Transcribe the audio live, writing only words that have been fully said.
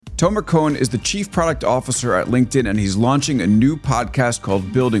Tomer Cohen is the Chief Product Officer at LinkedIn, and he's launching a new podcast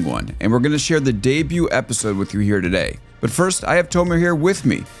called Building One. And we're going to share the debut episode with you here today. But first, I have Tomer here with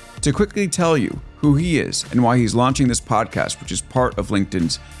me to quickly tell you who he is and why he's launching this podcast, which is part of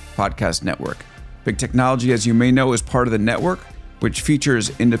LinkedIn's podcast network. Big Technology, as you may know, is part of the network, which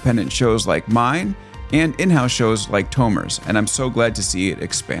features independent shows like mine and in-house shows like Tomer's. And I'm so glad to see it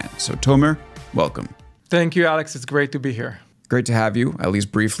expand. So Tomer, welcome. Thank you, Alex. It's great to be here. Great to have you, at least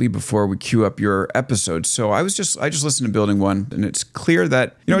briefly, before we queue up your episode. So I just listened to Building One, and it's clear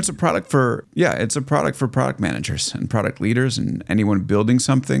that, it's a product for product managers and product leaders and anyone building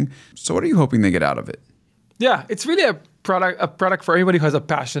something. So what are you hoping they get out of it? Yeah, it's really a product for anybody who has a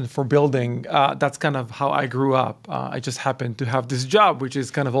passion for building. That's kind of how I grew up. I just happened to have this job, which is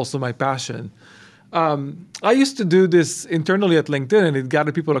kind of also my passion. I used to do this internally at LinkedIn, and it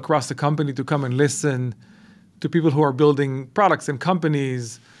gathered people across the company to come and listen to people who are building products and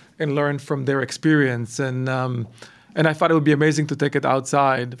companies and learn from their experience. And I thought it would be amazing to take it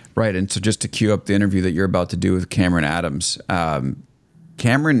outside. Right. And so just to cue up the interview that you're about to do with Cameron Adams,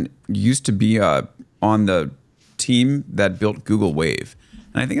 Cameron used to be on the team that built Google Wave.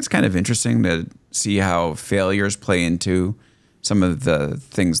 And I think it's kind of interesting to see how failures play into some of the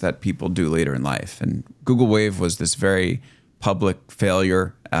things that people do later in life. And Google Wave was this very public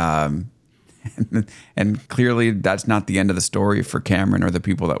failure. And clearly that's not the end of the story for Cameron or the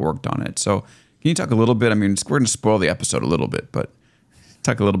people that worked on it. So can you talk a little bit? I mean, we're going to spoil the episode a little bit, but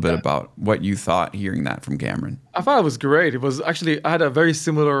talk a little bit about what you thought hearing that from Cameron. I thought it was great. It was actually, I had a very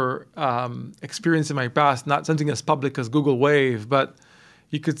similar experience in my past, not something as public as Google Wave, but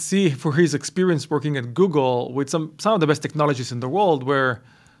you could see for his experience working at Google with some of the best technologies in the world, where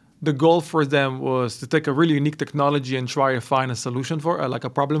the goal for them was to take a really unique technology and try to find a solution for like a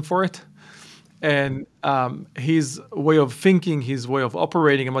problem for it. And his way of thinking, his way of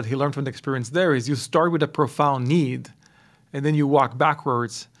operating, and what he learned from the experience there is you start with a profound need, and then you walk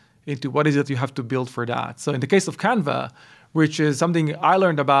backwards into what is it you have to build for that. So in the case of Canva, which is something I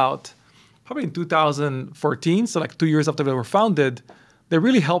learned about probably in 2014, so like 2 years after they were founded, they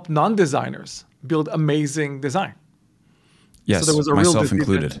really helped non-designers build amazing design. Yes, so there was a myself real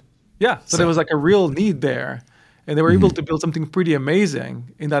included. Yeah, so there was like a real need there, and they were able to build something pretty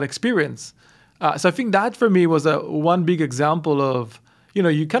amazing in that experience. So I think that for me was one big example of,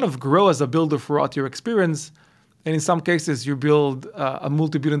 you kind of grow as a builder throughout your experience. And in some cases, you build a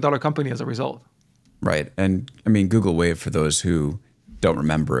multi-billion-dollar company as a result. Right. And I mean, Google Wave, for those who don't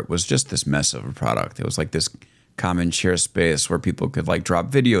remember, it was just this mess of a product. It was like this common share space where people could like drop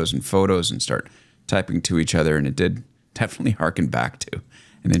videos and photos and start typing to each other. And it did definitely harken back to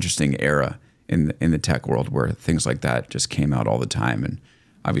an interesting era in the tech world where things like that just came out all the time and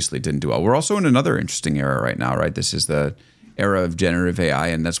obviously didn't do well. We're also in another interesting era right now, right? This is the era of generative AI,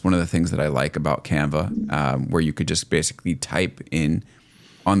 and that's one of the things that I like about Canva, where you could just basically type in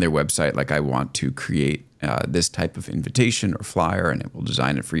on their website, like, I want to create this type of invitation or flyer, and it will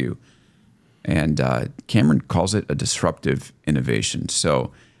design it for you. And Cameron calls it a disruptive innovation.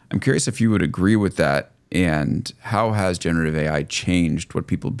 So I'm curious if you would agree with that, and how has generative AI changed what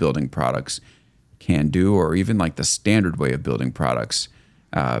people building products can do, or even like the standard way of building products?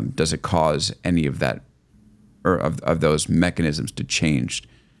 Does it cause any of that, or of those mechanisms to change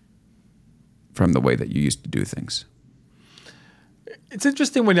from the way that you used to do things? It's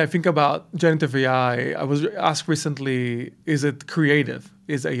interesting when I think about generative AI. I was asked recently, is it creative?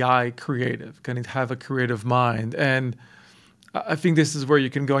 Is AI creative? Can it have a creative mind? And I think this is where you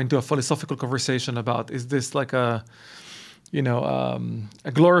can go into a philosophical conversation about, is this like a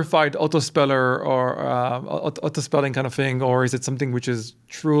glorified autospeller or autospelling kind of thing, or is it something which is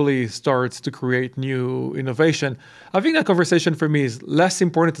truly starts to create new innovation? I think that conversation for me is less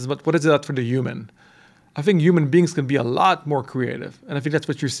important as what is that for the human. I think human beings can be a lot more creative, and I think that's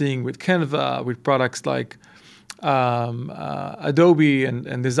what you're seeing with Canva, with products like Adobe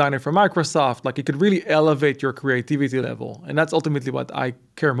and Designer for Microsoft. Like, it could really elevate your creativity level, and that's ultimately what I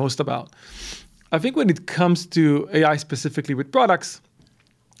care most about. I think when it comes to AI specifically with products,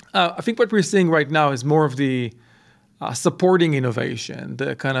 I think what we're seeing right now is more of the supporting innovation,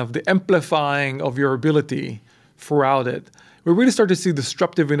 the kind of the amplifying of your ability throughout it. We really start to see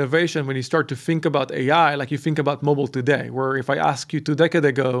disruptive innovation when you start to think about AI like you think about mobile today, where if I ask you 2 decades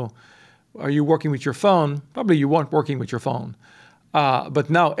ago, are you working with your phone? Probably you weren't working with your phone. But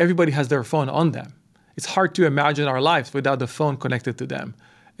now everybody has their phone on them. It's hard to imagine our lives without the phone connected to them.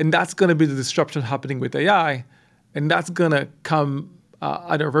 And that's going to be the disruption happening with AI. And that's going to come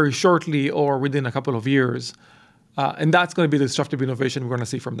either very shortly or within a couple of years. And that's going to be the disruptive innovation we're going to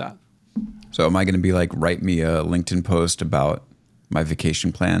see from that. So am I going to be like, write me a LinkedIn post about my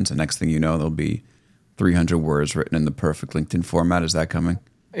vacation plans. And next thing you know, there'll be 300 words written in the perfect LinkedIn format. Is that coming?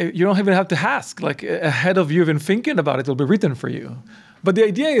 You don't even have to ask. Like ahead of you even thinking about it, it'll be written for you. But the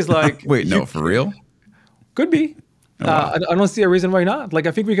idea is like... Wait, no, for real? Could be. Oh, wow. I don't see a reason why not. Like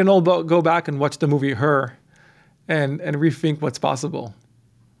I think we can all go back and watch the movie Her and rethink what's possible.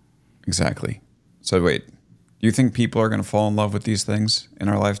 Exactly. So wait, you think people are going to fall in love with these things in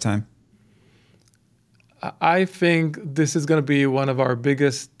our lifetime? I think this is going to be one of our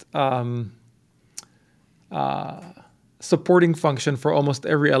biggest supporting function for almost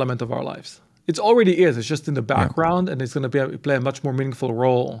every element of our lives. It already is. It's just in the background, and it's going to play a much more meaningful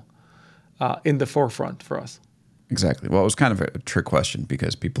role in the forefront for us. Exactly. Well, it was kind of a trick question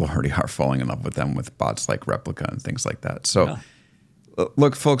because people already are falling in love with them with bots like Replica and things like that. So,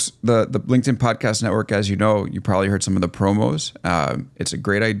 Look, folks, the LinkedIn Podcast Network, as you know, you probably heard some of the promos. It's a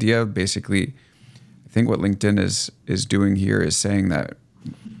great idea. Basically, I think what LinkedIn is doing here is saying that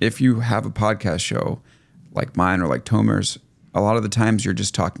if you have a podcast show like mine or like Tomer's, a lot of the times you're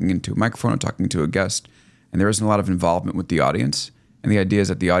just talking into a microphone or talking to a guest, and there isn't a lot of involvement with the audience. And the idea is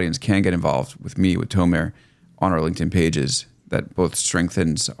that the audience can get involved with me, with Tomer, on our LinkedIn pages. That both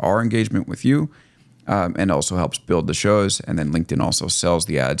strengthens our engagement with you and also helps build the shows. And then LinkedIn also sells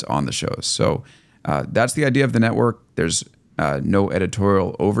the ads on the shows. So that's the idea of the network. There's no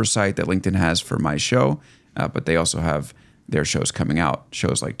editorial oversight that LinkedIn has for my show, but they also have their shows coming out,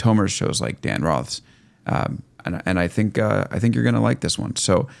 shows like Tomer's, shows like Dan Roth's. And I think you're going to like this one.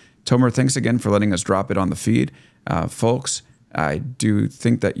 So Tomer, thanks again for letting us drop it on the feed. Folks, I do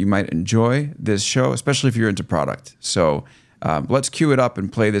think that you might enjoy this show, especially if you're into product. So let's cue it up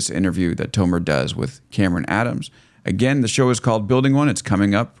and play this interview that Tomer does with Cameron Adams. Again, the show is called Building One. It's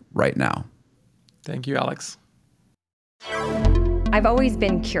coming up right now. Thank you, Alex. I've always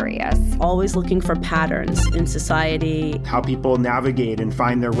been curious. Always looking for patterns in society. How people navigate and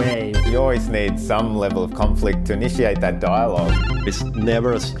find their way. You always need some level of conflict to initiate that dialogue. It's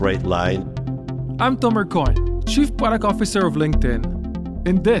never a straight line. I'm Tomer Cohen, Chief Product Officer of LinkedIn,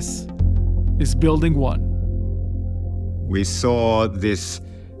 and this is Building One. We saw this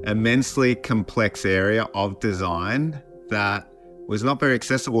immensely complex area of design that was not very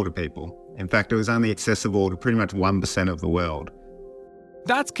accessible to people. In fact, it was only accessible to pretty much 1% of the world.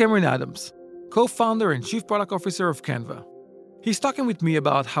 That's Cameron Adams, co-founder and Chief Product Officer of Canva. He's talking with me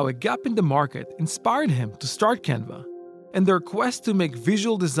about how a gap in the market inspired him to start Canva and their quest to make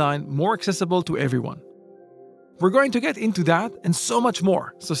visual design more accessible to everyone. We're going to get into that and so much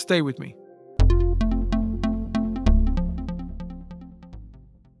more, so stay with me.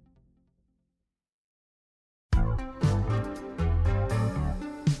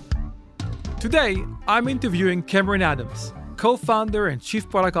 Today, I'm interviewing Cameron Adams, co-founder and Chief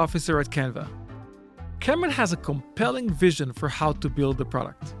Product Officer at Canva. Cameron has a compelling vision for how to build the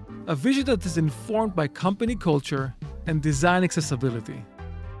product, a vision that is informed by company culture and design accessibility.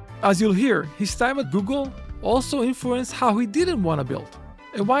 As you'll hear, his time at Google also influenced how he didn't want to build,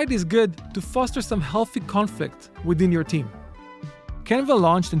 and why it is good to foster some healthy conflict within your team. Canva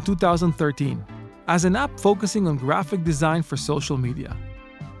launched in 2013 as an app focusing on graphic design for social media.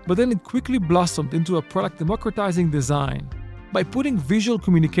 But then it quickly blossomed into a product democratizing design by putting visual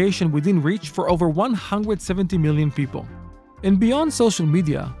communication within reach for over 170 million people. And beyond social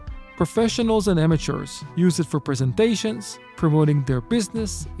media, professionals and amateurs use it for presentations, promoting their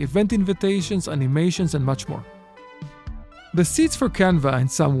business, event invitations, animations, and much more. The seeds for Canva, in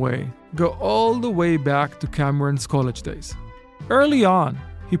some way, go all the way back to Cameron's college days. Early on,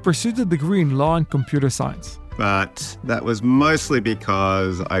 he pursued a degree in law and computer science. But that was mostly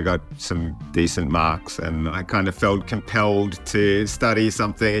because I got some decent marks and I kind of felt compelled to study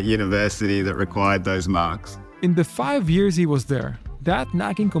something at university that required those marks. In the 5 years he was there, that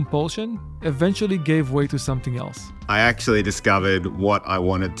nagging compulsion eventually gave way to something else. I actually discovered what I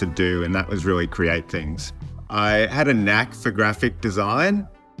wanted to do, and that was really create things. I had a knack for graphic design.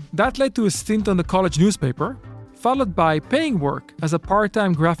 That led to a stint on the college newspaper, followed by paying work as a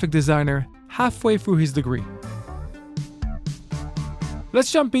part-time graphic designer halfway through his degree. Let's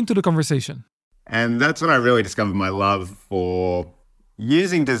jump into the conversation. And that's when I really discovered my love for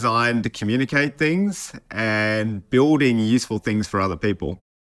using design to communicate things and building useful things for other people.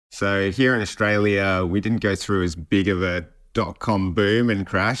 So here in Australia, we didn't go through as big of a dot-com boom and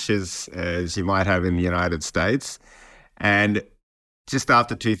crash as you might have in the United States. And just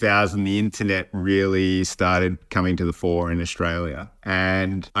after 2000, the internet really started coming to the fore in Australia.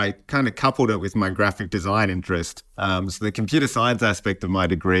 And I kind of coupled it with my graphic design interest. So the computer science aspect of my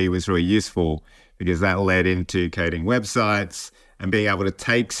degree was really useful because that led into coding websites and being able to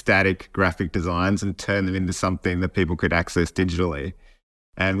take static graphic designs and turn them into something that people could access digitally.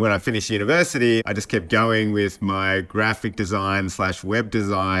 And when I finished university, I just kept going with my graphic design / web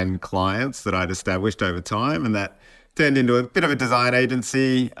design clients that I'd established over time. And that turned into a bit of a design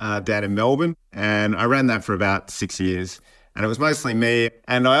agency down in Melbourne. And I ran that for about 6 years. And it was mostly me.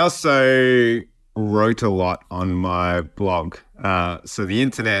 And I also wrote a lot on my blog. So the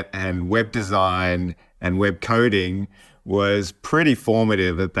internet and web design and web coding was pretty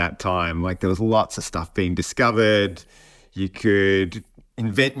formative at that time. Like there was lots of stuff being discovered. You could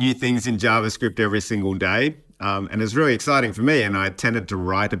invent new things in JavaScript every single day. And it was really exciting for me. And I tended to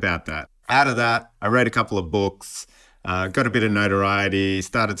write about that. Out of that, I wrote a couple of books, got a bit of notoriety,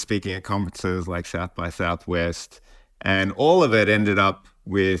 started speaking at conferences like South by Southwest. And all of it ended up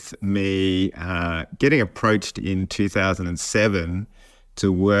with me getting approached in 2007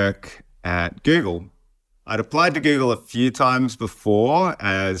 to work at Google. I'd applied to Google a few times before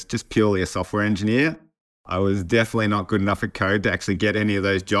as just purely a software engineer. I was definitely not good enough at code to actually get any of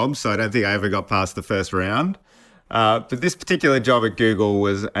those jobs, so I don't think I ever got past the first round. But this particular job at Google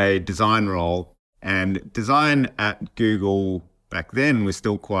was a design role, and design at Google back then was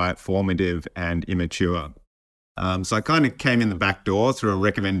still quite formative and immature. So I kind of came in the back door through a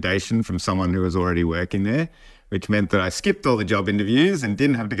recommendation from someone who was already working there, which meant that I skipped all the job interviews and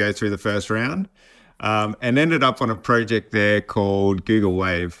didn't have to go through the first round. And ended up on a project there called Google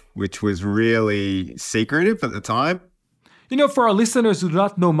Wave, which was really secretive at the time. You know, for our listeners who do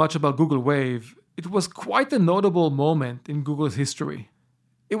not know much about Google Wave, it was quite a notable moment in Google's history.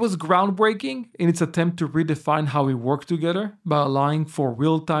 It was groundbreaking in its attempt to redefine how we work together by allowing for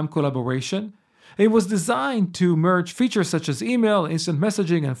real-time collaboration. It was designed to merge features such as email, instant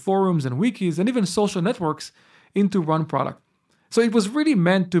messaging, and forums and wikis, and even social networks into one product. So it was really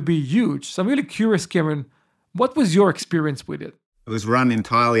meant to be huge. So I'm really curious, Cameron, what was your experience with it? It was run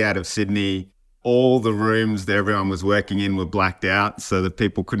entirely out of Sydney. All the rooms that everyone was working in were blacked out so that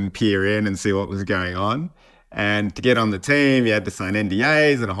people couldn't peer in and see what was going on. And to get on the team, you had to sign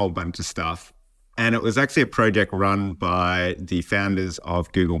NDAs and a whole bunch of stuff. And it was actually a project run by the founders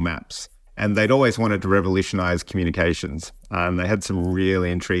of Google Maps. And they'd always wanted to revolutionize communications. They had some really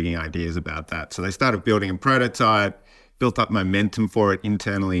intriguing ideas about that. So they started building a prototype, built up momentum for it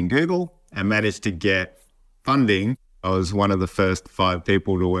internally in Google, and managed to get funding. I was one of the first 5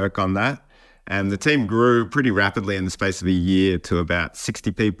 people to work on that. And the team grew pretty rapidly in the space of a year to about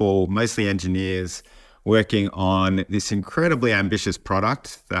 60 people, mostly engineers, working on this incredibly ambitious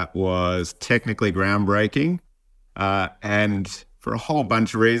product that was technically groundbreaking. And for a whole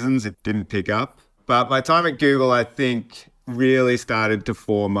bunch of reasons, it didn't pick up. But my time at Google, I think, really started to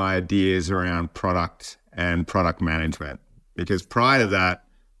form my ideas around product and product management. Because prior to that,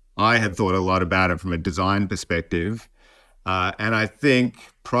 I had thought a lot about it from a design perspective. And I think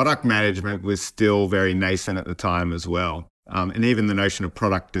product management was still very nascent at the time as well. And even the notion of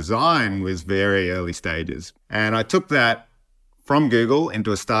product design was very early stages. And I took that from Google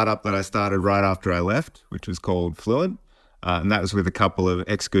into a startup that I started right after I left, which was called Fluent. And that was with a couple of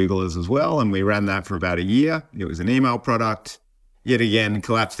ex-Googlers as well. And we ran that for about a year. It was an email product. Yet again,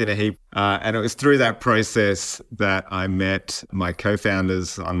 collapsed in a heap. And it was through that process that I met my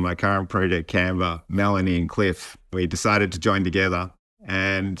co-founders on my current project, Canva, Melanie and Cliff. We decided to join together.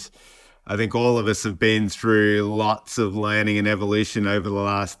 And I think all of us have been through lots of learning and evolution over the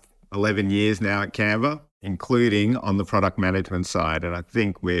last 11 years now at Canva, including on the product management side. And I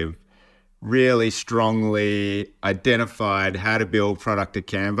think we've really strongly identified how to build product at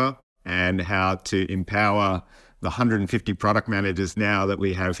Canva and how to empower the 150 product managers now that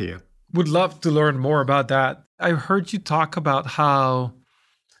we have here. Would love to learn more about that. I heard you talk about how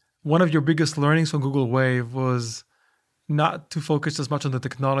one of your biggest learnings from Google Wave was not to focus as much on the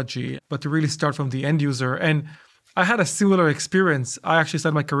technology, but to really start from the end user. And I had a similar experience. I actually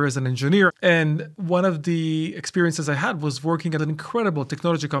started my career as an engineer. And one of the experiences I had was working at an incredible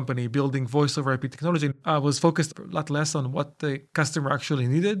technology company, building voice over IP technology. I was focused a lot less on what the customer actually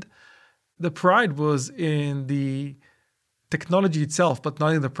needed. The pride was in the technology itself, but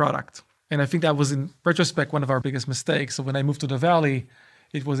not in the product. And I think that was, in retrospect, one of our biggest mistakes. So when I moved to the Valley,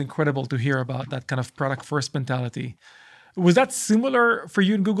 it was incredible to hear about that kind of product first mentality. Was that similar for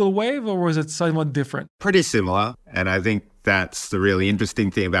you in Google Wave, or was it somewhat different? Pretty similar. And I think that's the really interesting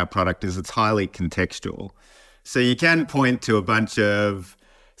thing about product is it's highly contextual. So you can point to a bunch of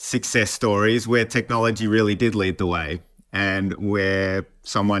success stories where technology really did lead the way, and where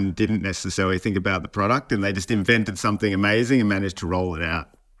someone didn't necessarily think about the product and they just invented something amazing and managed to roll it out.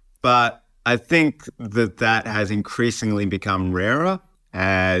 But I think that has increasingly become rarer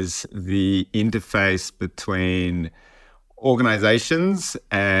as the interface between organizations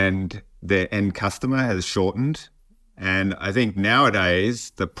and their end customer has shortened. And I think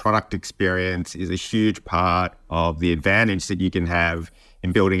nowadays the product experience is a huge part of the advantage that you can have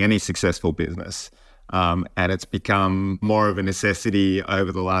in building any successful business. And it's become more of a necessity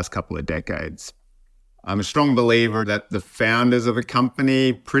over the last couple of decades. I'm a strong believer that the founders of a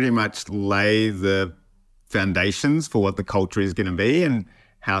company pretty much lay the foundations for what the culture is going to be and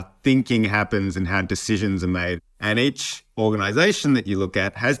how thinking happens and how decisions are made. And each organization that you look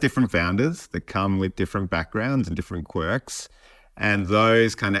at has different founders that come with different backgrounds and different quirks. And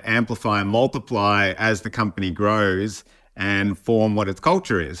those kind of amplify and multiply as the company grows and form what its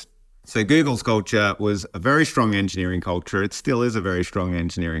culture is. So Google's culture was a very strong engineering culture. It still is a very strong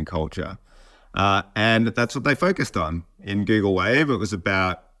engineering culture. And that's what they focused on in Google Wave. It was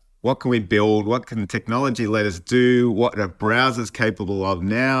about what can we build? What can technology let us do? What are browsers capable of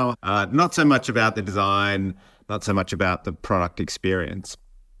now? Not so much about the design, not so much about the product experience.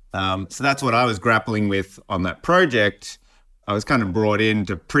 So that's what I was grappling with on that project. I was kind of brought in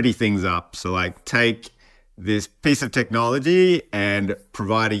to pretty things up. So like take this piece of technology and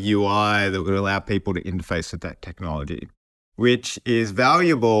provide a UI that would allow people to interface with that technology, which is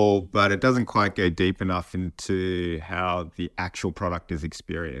valuable, but it doesn't quite go deep enough into how the actual product is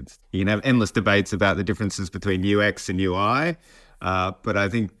experienced. You can have endless debates about the differences between UX and UI, but I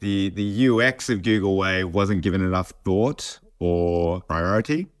think the UX of Google Wave wasn't given enough thought or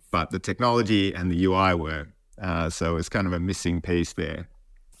priority, but the technology and the UI were. So it's kind of a missing piece there.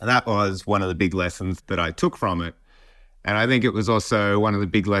 And that was one of the big lessons that I took from it. And I think it was also one of the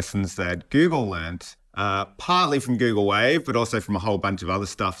big lessons that Google learnt, partly from Google Wave, but also from a whole bunch of other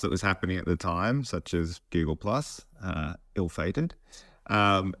stuff that was happening at the time, such as Google+, ill-fated.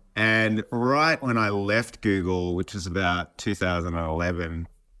 And right when I left Google, which was about 2011,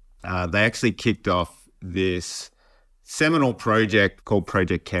 they actually kicked off this seminal project called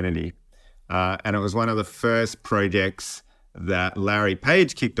Project Kennedy. And it was one of the first projects that Larry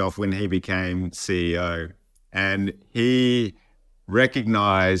Page kicked off when he became CEO. And he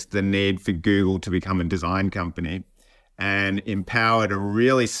recognized the need for Google to become a design company and empowered a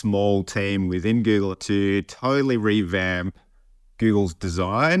really small team within Google to totally revamp Google's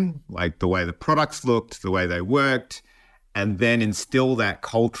design, like the way the products looked, the way they worked, and then instill that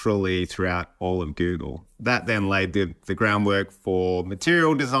culturally throughout all of Google. That then laid the groundwork for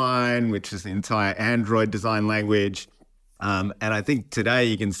material design, which is the entire Android design language. And I think today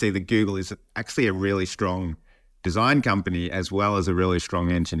you can see that Google is actually a really strong design company as well as a really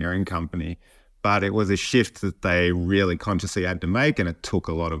strong engineering company. But it was a shift that they really consciously had to make, and it took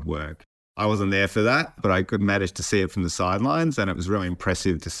a lot of work. I wasn't there for that, but I could manage to see it from the sidelines, and it was really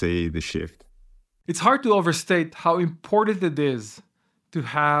impressive to see the shift. It's hard to overstate how important it is to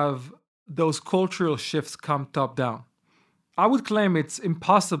have those cultural shifts come top down. I would claim it's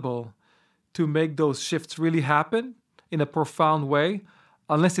impossible to make those shifts really happen in a profound way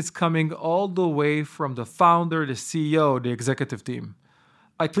unless it's coming all the way from the founder, the CEO, the executive team.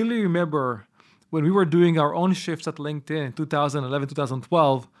 I clearly remember when we were doing our own shifts at LinkedIn in 2011,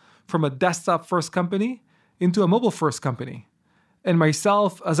 2012, from a desktop-first company into a mobile-first company. And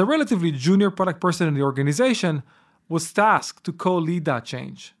myself, as a relatively junior product person in the organization, was tasked to co-lead that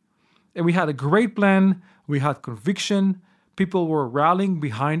change. And we had a great plan, we had conviction, people were rallying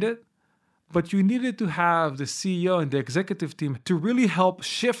behind it, but you needed to have the CEO and the executive team to really help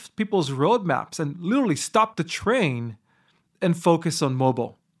shift people's roadmaps and literally stop the train and focus on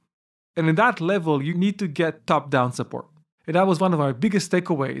mobile. And in that level, you need to get top-down support. And that was one of our biggest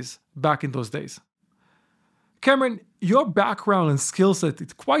takeaways back in those days. Cameron, your background and skill set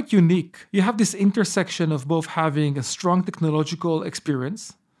is quite unique. You have this intersection of both having a strong technological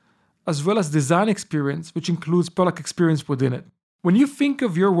experience as well as design experience, which includes product experience within it. When you think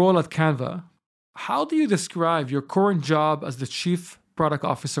of your role at Canva, how do you describe your current job as the Chief Product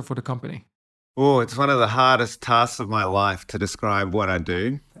Officer for the company? Oh, it's one of the hardest tasks of my life to describe what I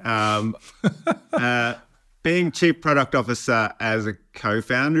do. Being Chief Product Officer as a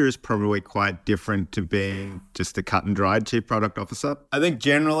co-founder is probably quite different to being just a cut and dried Chief Product Officer. I think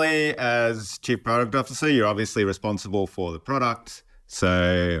generally as Chief Product Officer, you're obviously responsible for the product.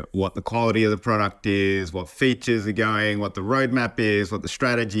 So what the quality of the product is, what features are going, what the roadmap is, what the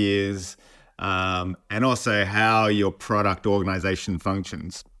strategy is, and also how your product organization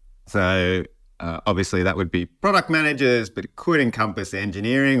functions. So obviously that would be product managers, but it could encompass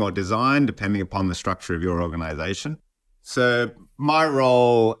engineering or design, depending upon the structure of your organization. So my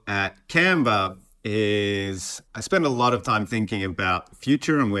role at Canva is I spend a lot of time thinking about the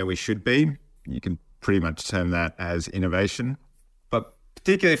future and where we should be. You can pretty much term that as innovation. But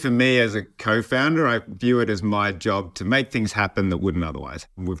Particularly for me as a co-founder, I view it as my job to make things happen that wouldn't otherwise.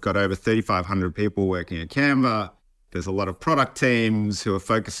 We've got over 3,500 people working at Canva. There's a lot of product teams who are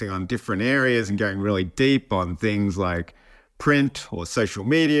focusing on different areas and going really deep on things like print or social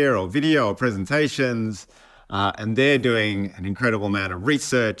media or video or presentations. And they're doing an incredible amount of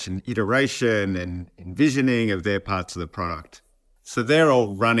research and iteration and envisioning of their parts of the product. So they're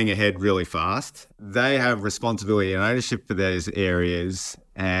all running ahead really fast. They have responsibility and ownership for those areas,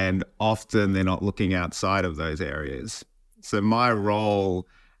 and often they're not looking outside of those areas. So my role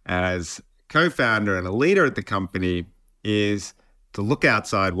as co-founder and a leader at the company is to look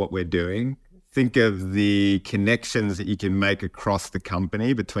outside what we're doing, think of the connections that you can make across the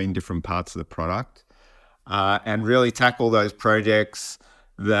company between different parts of the product, and really tackle those projects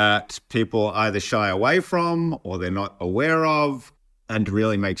that people either shy away from or they're not aware of, and to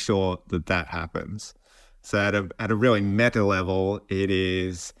really make sure that that happens. So at a really meta level, it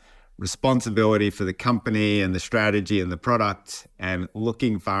is responsibility for the company and the strategy and the product, and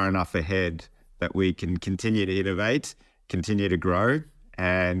looking far enough ahead that we can continue to innovate, continue to grow,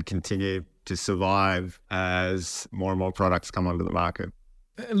 and continue to survive as more and more products come onto the market.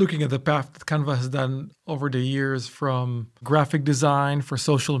 Looking at the path that Canva has done over the years, from graphic design for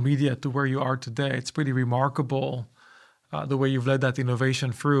social media to where you are today, it's pretty remarkable the way you've led that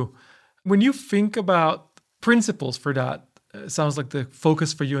innovation through. When you think about principles for that, it sounds like the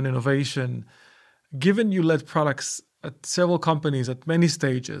focus for you in innovation, given you led products at several companies at many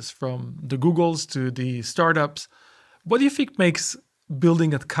stages, from the Googles to the startups, what do you think makes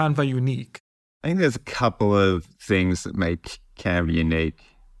building at Canva unique? I think there's a couple of things that make Canva unique.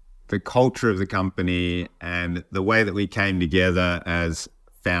 The culture of the company and the way that we came together as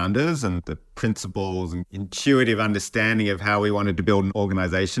founders, and the principles and intuitive understanding of how we wanted to build an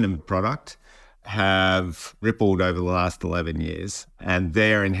organization and product have rippled over the last 11 years, and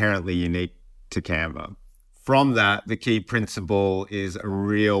they're inherently unique to Canva. From that, the key principle is a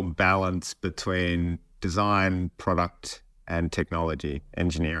real balance between design, product, and technology,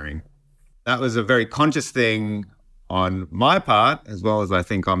 engineering. That was a very conscious thing on my part, as well as I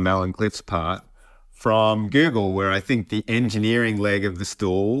think on Mel and Cliff's part, from Google, where I think the engineering leg of the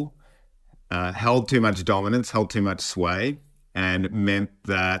stool held too much dominance, held too much sway, and meant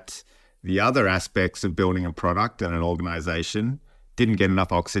that the other aspects of building a product and an organization didn't get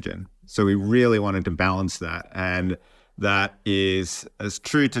enough oxygen. So we really wanted to balance that. And that is as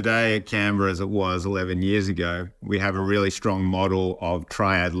true today at Canva as it was 11 years ago. We have a really strong model of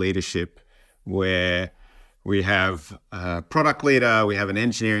triad leadership, where we have a product leader, we have an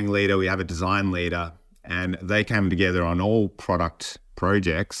engineering leader, we have a design leader, and they came together on all product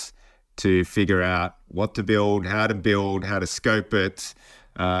projects to figure out what to build, how to scope it.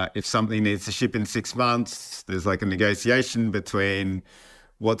 If something needs to ship in 6 months, there's like a negotiation between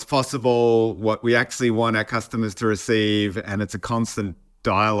what's possible, what we actually want our customers to receive, and it's a constant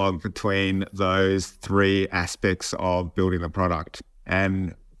dialogue between those three aspects of building the product.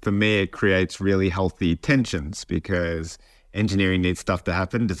 And for me, it creates really healthy tensions, because engineering needs stuff to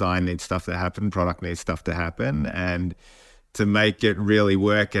happen, design needs stuff to happen, product needs stuff to happen. And to make it really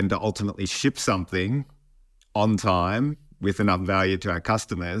work and to ultimately ship something on time with enough value to our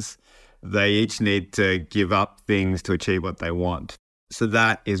customers, they each need to give up things to achieve what they want. So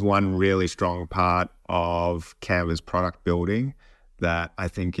that is one really strong part of Canva's product building that I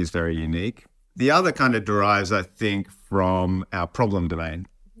think is very unique. The other kind of derives, I think, from our problem domain.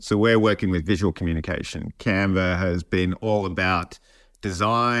 So we're working with visual communication. Canva has been all about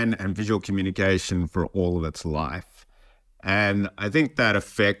design and visual communication for all of its life. And I think that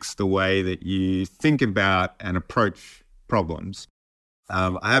affects the way that you think about and approach problems.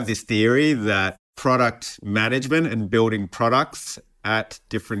 I have this theory that product management and building products at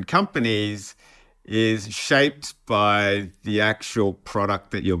different companies is shaped by the actual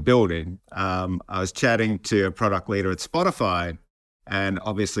product that you're building. I was chatting to a product leader at Spotify, and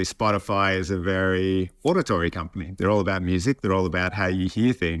obviously Spotify is a very auditory company. They're all about music. They're all about how you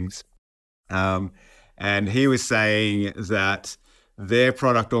hear things. And he was saying that their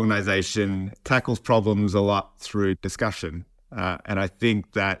product organization tackles problems a lot through discussion. And I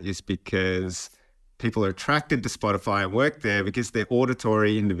think that is because people are attracted to Spotify and work there because they're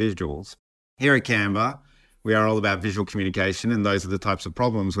auditory individuals. Here at Canva, we are all about visual communication, and those are the types of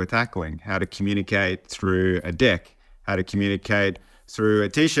problems we're tackling. How to communicate through a deck, how to communicate through a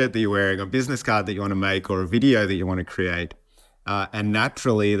t-shirt that you're wearing, a business card that you want to make, or a video that you want to create. And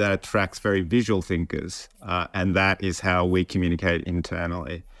naturally, that attracts very visual thinkers, and that is how we communicate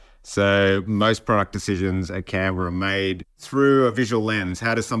internally. So most product decisions at Canva are made through a visual lens.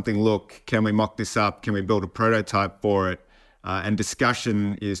 How does something look? Can we mock this up? Can we build a prototype for it? and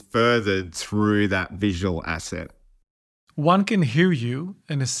discussion is furthered through that visual asset. One can hear you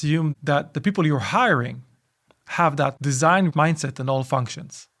and assume that the people you're hiring have that design mindset in all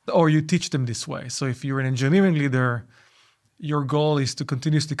functions, or you teach them this way. So if you're an engineering leader, your goal is to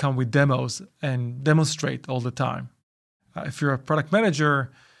continuously come with demos and demonstrate all the time. If you're a product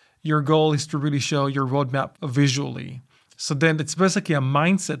manager, your goal is to really show your roadmap visually. So then it's basically a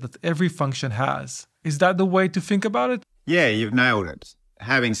mindset that every function has. Is that the way to think about it? Yeah, you've nailed it.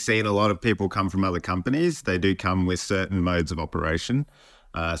 Having seen a lot of people come from other companies, they do come with certain modes of operation.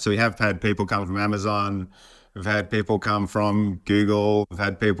 So we have had people come from Amazon, we've had people come from Google, we've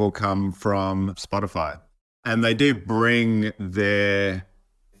had people come from Spotify. And they do bring their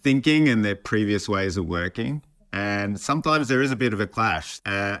thinking and their previous ways of working. And sometimes there is a bit of a clash.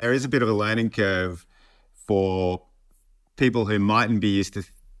 There is a bit of a learning curve for people who mightn't be used to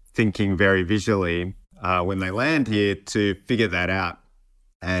thinking very visually when they land here to figure that out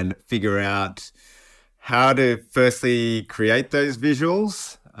and figure out how to firstly create those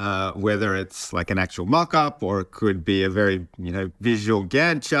visuals, whether it's like an actual mock-up or it could be a very visual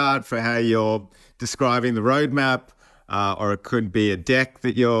Gantt chart for how you're describing the roadmap, or it could be a deck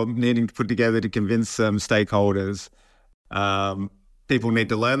that you're needing to put together to convince some stakeholders. People need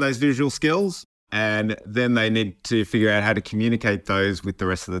to learn those visual skills, and then they need to figure out how to communicate those with the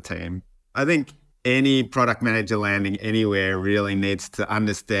rest of the team. I think any product manager landing anywhere really needs to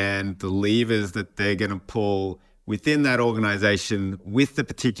understand the levers that they're going to pull within that organization with the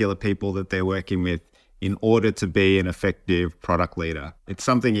particular people that they're working with in order to be an effective product leader. It's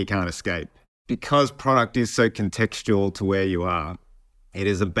something you can't escape. Because product is so contextual to where you are, it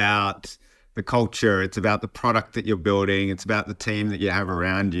is about the culture, it's about the product that you're building, it's about the team that you have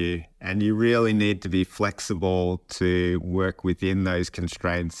around you. And you really need to be flexible to work within those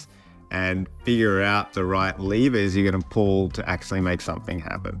constraints and figure out the right levers you're going to pull to actually make something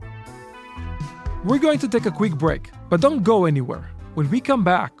happen. We're going to take a quick break, but don't go anywhere. When we come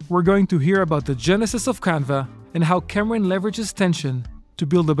back, we're going to hear about the genesis of Canva and how Cameron leverages tension to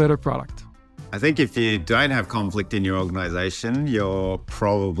build a better product. I think if you don't have conflict in your organization, you're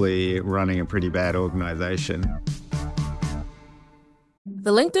probably running a pretty bad organization.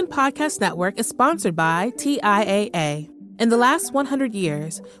 The LinkedIn Podcast Network is sponsored by TIAA. In the last 100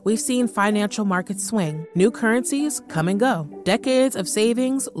 years, we've seen financial markets swing, new currencies come and go, decades of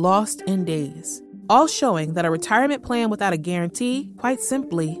savings lost in days, all showing that a retirement plan without a guarantee, quite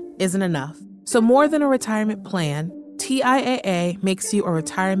simply, isn't enough. So more than a retirement plan, TIAA makes you a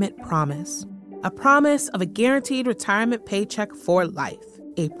retirement promise. A promise of a guaranteed retirement paycheck for life.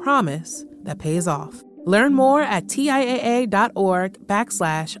 A promise that pays off. Learn more at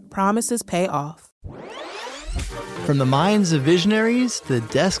TIAA.org/promisespayoff. From the minds of visionaries to the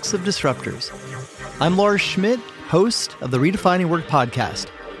desks of disruptors, I'm Lars Schmidt, host of the Redefining Work podcast.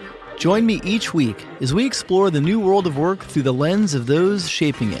 Join me each week as we explore the new world of work through the lens of those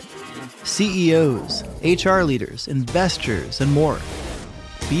shaping it. CEOs, HR leaders, investors, and more.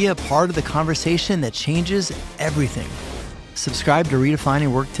 Be a part of the conversation that changes everything. Subscribe to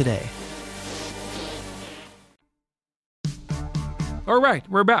Redefining Work today. All right,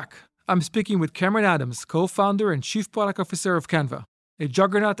 we're back. I'm speaking with Cameron Adams, co-founder and chief product officer of Canva, a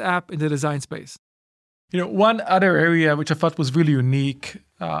juggernaut app in the design space. One other area which I thought was really unique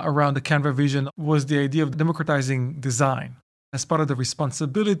around the Canva vision was the idea of democratizing design as part of the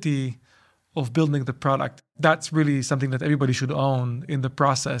responsibility of building the product. That's really something that everybody should own in the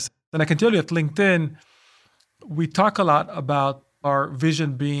process. And I can tell you at LinkedIn, we talk a lot about our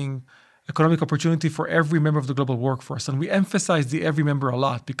vision being economic opportunity for every member of the global workforce. And we emphasize the every member a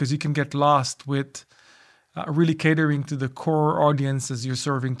lot because you can get lost with really catering to the core audiences you're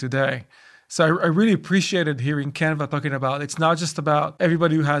serving today. So I really appreciated hearing Canva talking about it's not just about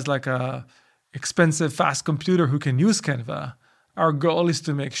everybody who has like a expensive, fast computer who can use Canva. Our goal is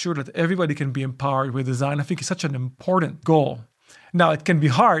to make sure that everybody can be empowered with design. I think it's such an important goal. Now, it can be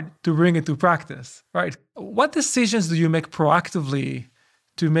hard to bring it to practice, right? What decisions do you make proactively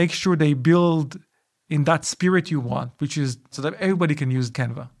to make sure they build in that spirit you want, which is so that everybody can use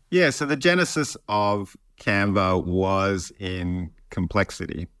Canva? Yeah, so the genesis of Canva was in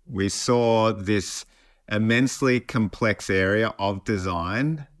complexity. We saw this immensely complex area of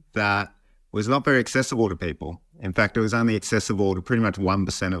design that was not very accessible to people. In fact, it was only accessible to pretty much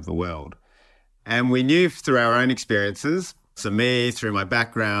 1% of the world. And we knew through our own experiences, so me, through my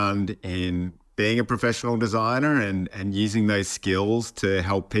background in being a professional designer and using those skills to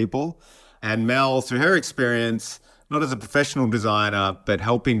help people, and Mel, through her experience, not as a professional designer, but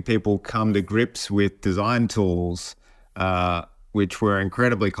helping people come to grips with design tools, which were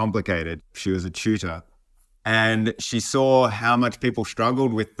incredibly complicated. She was a tutor. And she saw how much people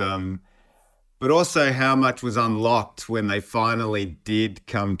struggled with them, but also how much was unlocked when they finally did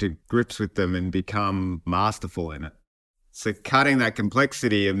come to grips with them and become masterful in it. So cutting that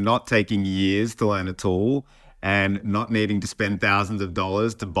complexity of not taking years to learn a tool and not needing to spend thousands of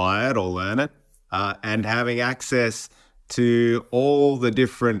dollars to buy it or learn it, and having access to all the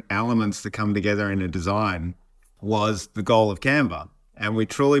different elements that come together in a design was the goal of Canva. And we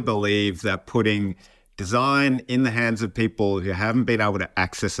truly believe that putting design in the hands of people who haven't been able to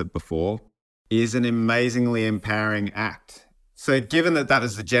access it before is an amazingly empowering act. So given that that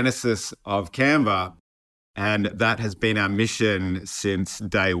is the genesis of Canva, and that has been our mission since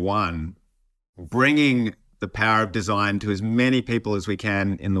day one, bringing the power of design to as many people as we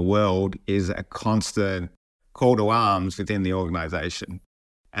can in the world is a constant call to arms within the organization.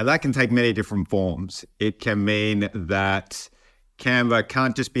 And that can take many different forms. It can mean that Canva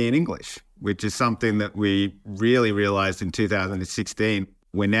can't just be in English, which is something that we really realized in 2016.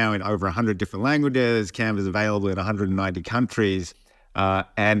 We're now in over 100 different languages. Canva is available in 190 countries.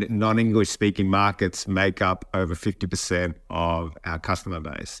 And non-English speaking markets make up over 50% of our customer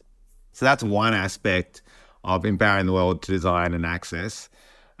base. So that's one aspect of empowering the world to design and access.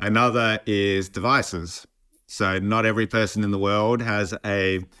 Another is devices. So not every person in the world has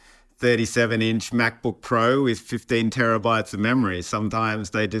a 37-inch MacBook Pro with 15 terabytes of memory.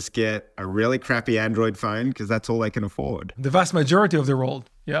 Sometimes they just get a really crappy Android phone because that's all they can afford. The vast majority of the world,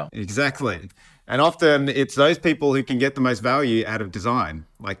 yeah. Exactly. And often it's those people who can get the most value out of design.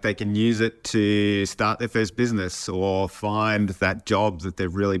 Like they can use it to start their first business or find that job that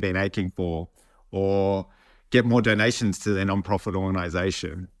they've really been aching for or get more donations to their nonprofit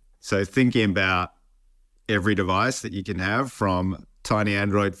organization. So thinking about every device that you can have, from tiny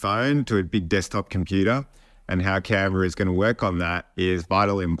Android phone to a big desktop computer, and how Canva is going to work on that is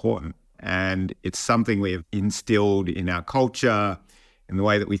vitally important. And it's something we have instilled in our culture, in the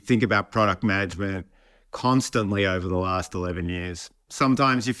way that we think about product management constantly over the last 11 years.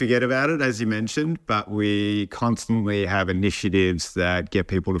 Sometimes you forget about it, as you mentioned, but we constantly have initiatives that get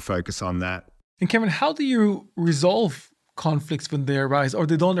people to focus on that. And Cameron, how do you resolve conflicts when they arise or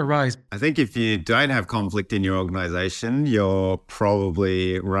they don't arise? I think if you don't have conflict in your organization, you're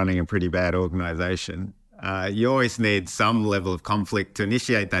probably running a pretty bad organization. You always need some level of conflict to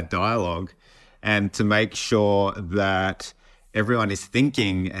initiate that dialogue and to make sure that everyone is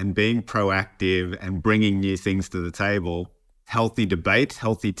thinking and being proactive and bringing new things to the table. Healthy debate,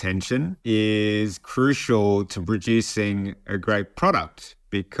 healthy tension is crucial to producing a great product,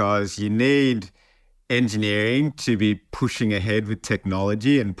 because you need engineering to be pushing ahead with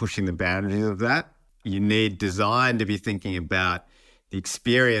technology and pushing the boundaries of that. You need design to be thinking about the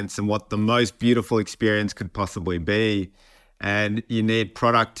experience and what the most beautiful experience could possibly be. And you need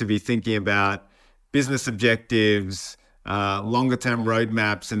product to be thinking about business objectives, longer term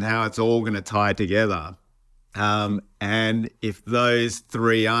roadmaps, and how it's all going to tie together. And if those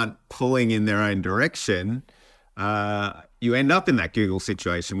three aren't pulling in their own direction, you end up in that Google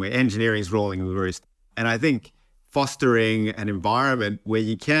situation where engineering is ruling the roost. And I think fostering an environment where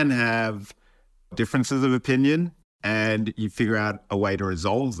you can have differences of opinion and you figure out a way to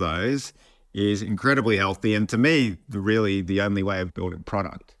resolve those is incredibly healthy. And to me, really the only way of building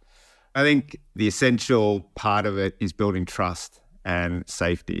product. I think the essential part of it is building trust and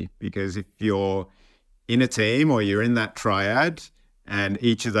safety, because if you're in a team or you're in that triad and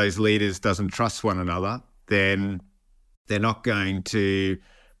each of those leaders doesn't trust one another, then they're not going to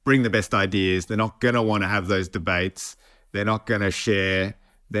bring the best ideas. They're not going to want to have those debates. They're not going to share.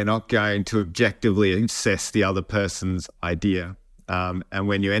 They're not going to objectively assess the other person's idea. And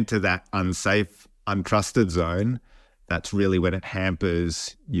when you enter that unsafe, untrusted zone, that's really when it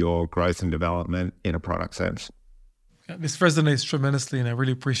hampers your growth and development in a product sense. This resonates tremendously, and I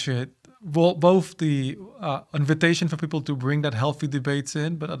really appreciate both the invitation for people to bring that healthy debates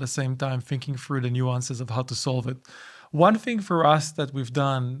in, but at the same time thinking through the nuances of how to solve it. One thing for us that we've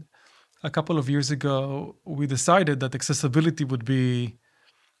done a couple of years ago, we decided that accessibility would be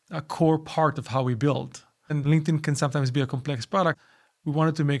a core part of how we build. And LinkedIn can sometimes be a complex product. We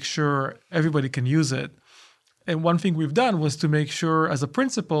wanted to make sure everybody can use it. And one thing we've done was to make sure, as a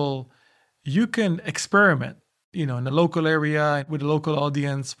principal, you can experiment, in a local area, with a local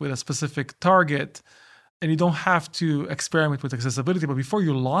audience, with a specific target. And you don't have to experiment with accessibility. But before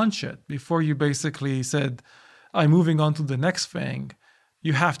you launch it, before you basically said, I'm moving on to the next thing,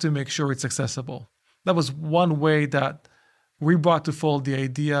 you have to make sure it's accessible. That was one way that we brought to fold the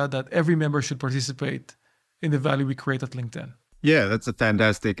idea that every member should participate in the value we create at LinkedIn. Yeah, that's a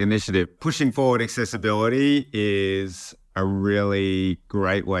fantastic initiative. Pushing forward accessibility is a really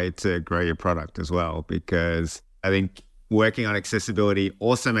great way to grow your product as well, because I think working on accessibility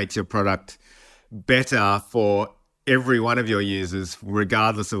also makes your product better for every one of your users,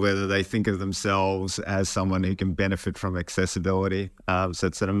 regardless of whether they think of themselves as someone who can benefit from accessibility. So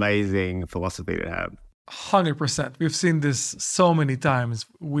it's an amazing philosophy to have. 100%. We've seen this so many times.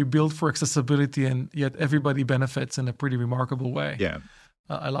 We build for accessibility and yet everybody benefits in a pretty remarkable way. Yeah.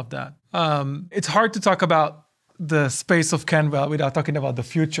 I love that. It's hard to talk about the space of Canva without talking about the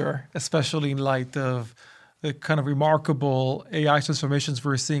future, especially in light of the kind of remarkable AI transformations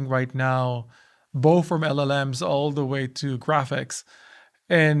we're seeing right now, both from LLMs all the way to graphics.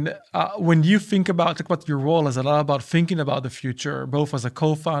 And when you think about your role is a lot about thinking about the future, both as a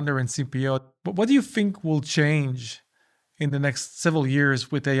co-founder and CPO. But what do you think will change in the next several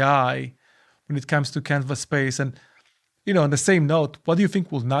years with AI when it comes to Canva space? And, on the same note, what do you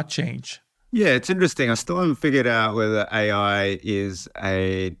think will not change? Yeah, it's interesting. I still haven't figured out whether AI is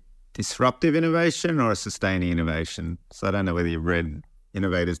a disruptive innovation or a sustaining innovation. So I don't know whether you've read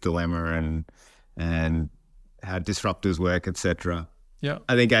Innovator's Dilemma and how disruptors work, etc. Yeah,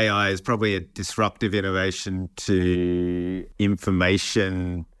 I think AI is probably a disruptive innovation to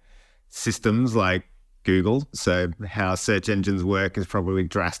information systems like Google. So how search engines work is probably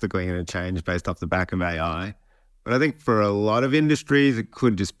drastically going to change based off the back of AI. But I think for a lot of industries, it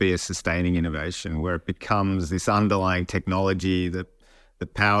could just be a sustaining innovation where it becomes this underlying technology that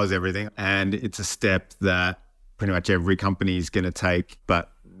powers everything. And it's a step that pretty much every company is going to take,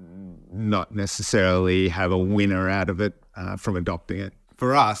 but not necessarily have a winner out of it from adopting it.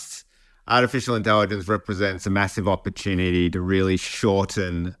 For us, artificial intelligence represents a massive opportunity to really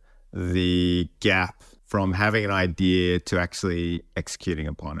shorten the gap from having an idea to actually executing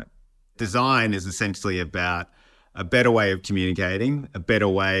upon it. Design is essentially about a better way of communicating, a better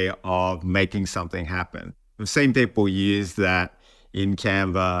way of making something happen. We've seen people use that in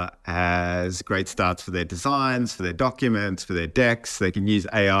Canva as great starts for their designs, for their documents, for their decks. They can use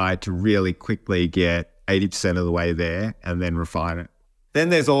AI to really quickly get 80% of the way there and then refine it. Then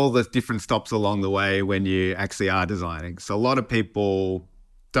there's all the different stops along the way when you actually are designing. So a lot of people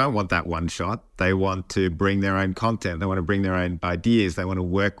don't want that one shot. They want to bring their own content. They want to bring their own ideas. They want to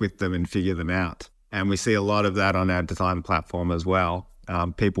work with them and figure them out. And we see a lot of that on our design platform as well.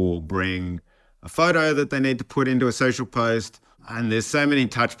 People will bring a photo that they need to put into a social post. And there's so many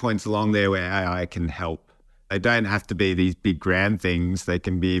touch points along there where AI can help. They don't have to be these big grand things. They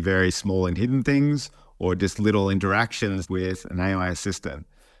can be very small and hidden things or just little interactions with an AI assistant.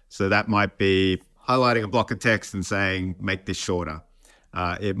 So that might be highlighting a block of text and saying, make this shorter.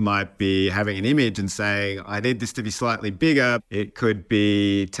 It might be having an image and saying, I need this to be slightly bigger. It could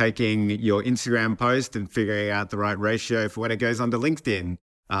be taking your Instagram post and figuring out the right ratio for when it goes onto LinkedIn.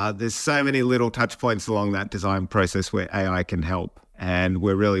 There's so many little touch points along that design process where AI can help. And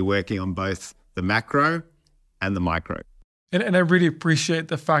we're really working on both the macro and the micro. And I really appreciate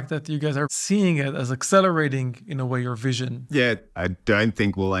the fact that you guys are seeing it as accelerating, in a way, your vision. Yeah, I don't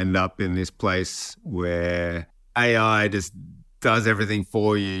think we'll end up in this place where AI just does everything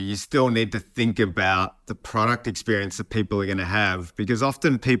for you. You still need to think about the product experience that people are going to have, because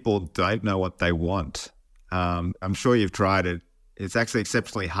often people don't know what they want. I'm sure you've tried it. It's actually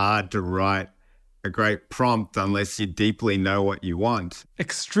exceptionally hard to write a great prompt unless you deeply know what you want.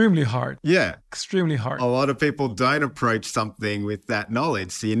 Extremely hard. Yeah. Extremely hard. A lot of people don't approach something with that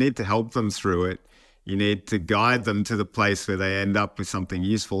knowledge. So you need to help them through it. You need to guide them to the place where they end up with something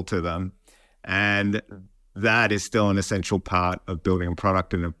useful to them. And that is still an essential part of building a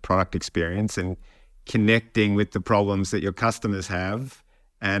product and a product experience, and connecting with the problems that your customers have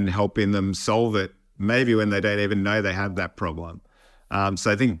and helping them solve it, maybe when they don't even know they have that problem.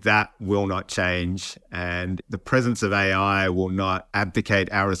 So I think that will not change, and the presence of AI will not abdicate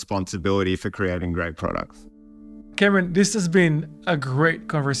our responsibility for creating great products. Cameron, this has been a great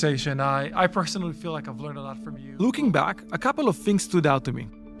conversation. I personally feel like I've learned a lot from you. Looking back, a couple of things stood out to me.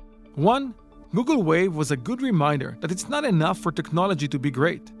 One, Google Wave was a good reminder that it's not enough for technology to be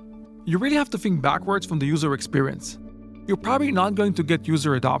great. You really have to think backwards from the user experience. You're probably not going to get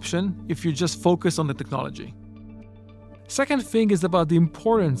user adoption if you just focus on the technology. Second thing is about the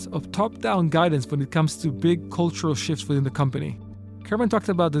importance of top-down guidance when it comes to big cultural shifts within the company. Cameron talked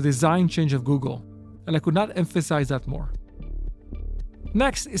about the design change of Google, and I could not emphasize that more.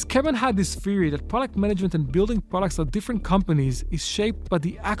 Next is Cameron had this theory that product management and building products at different companies is shaped by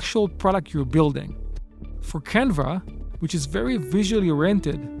the actual product you're building. For Canva, which is very visually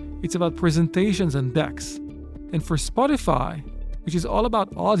oriented, it's about presentations and decks. And for Spotify, which is all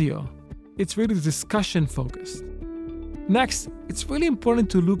about audio, it's really discussion focused. Next, it's really important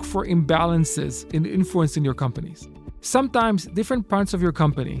to look for imbalances in influence in your companies. Sometimes different parts of your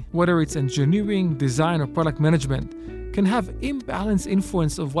company, whether it's engineering, design, or product management, can have imbalanced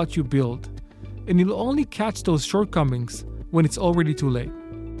influence of what you build, and you'll only catch those shortcomings when it's already too late.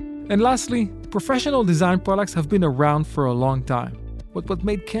 And lastly, professional design products have been around for a long time. But what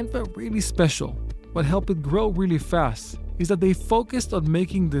made Canva really special, what helped it grow really fast, is that they focused on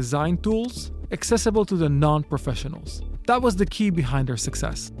making design tools accessible to the non-professionals. That was the key behind their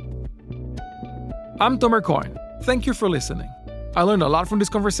success. I'm Tomer Cohen. Thank you for listening. I learned a lot from this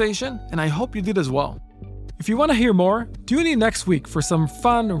conversation, and I hope you did as well. If you want to hear more, tune in next week for some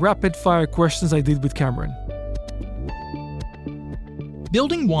fun, rapid-fire questions I did with Cameron.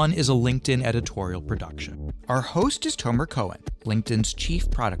 Building One is a LinkedIn editorial production. Our host is Tomer Cohen, LinkedIn's Chief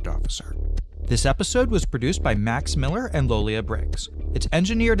Product Officer. This episode was produced by Max Miller and Lolia Briggs. It's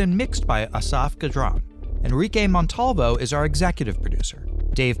engineered and mixed by Asaf Gadran. Enrique Montalvo is our executive producer.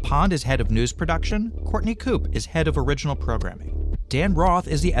 Dave Pond is head of news production. Courtney Koop is head of original programming. Dan Roth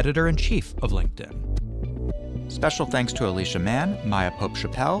is the editor-in-chief of LinkedIn. Special thanks to Alicia Mann, Maya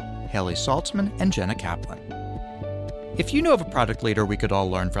Pope-Chappelle, Haley Saltzman, and Jenna Kaplan. If you know of a product leader we could all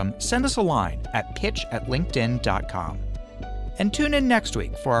learn from, send us a line at pitch@linkedin.com. And tune in next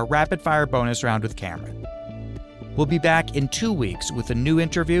week for our rapid-fire bonus round with Cameron. We'll be back in 2 weeks with a new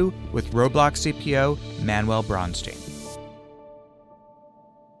interview with Roblox CPO Manuel Bronstein.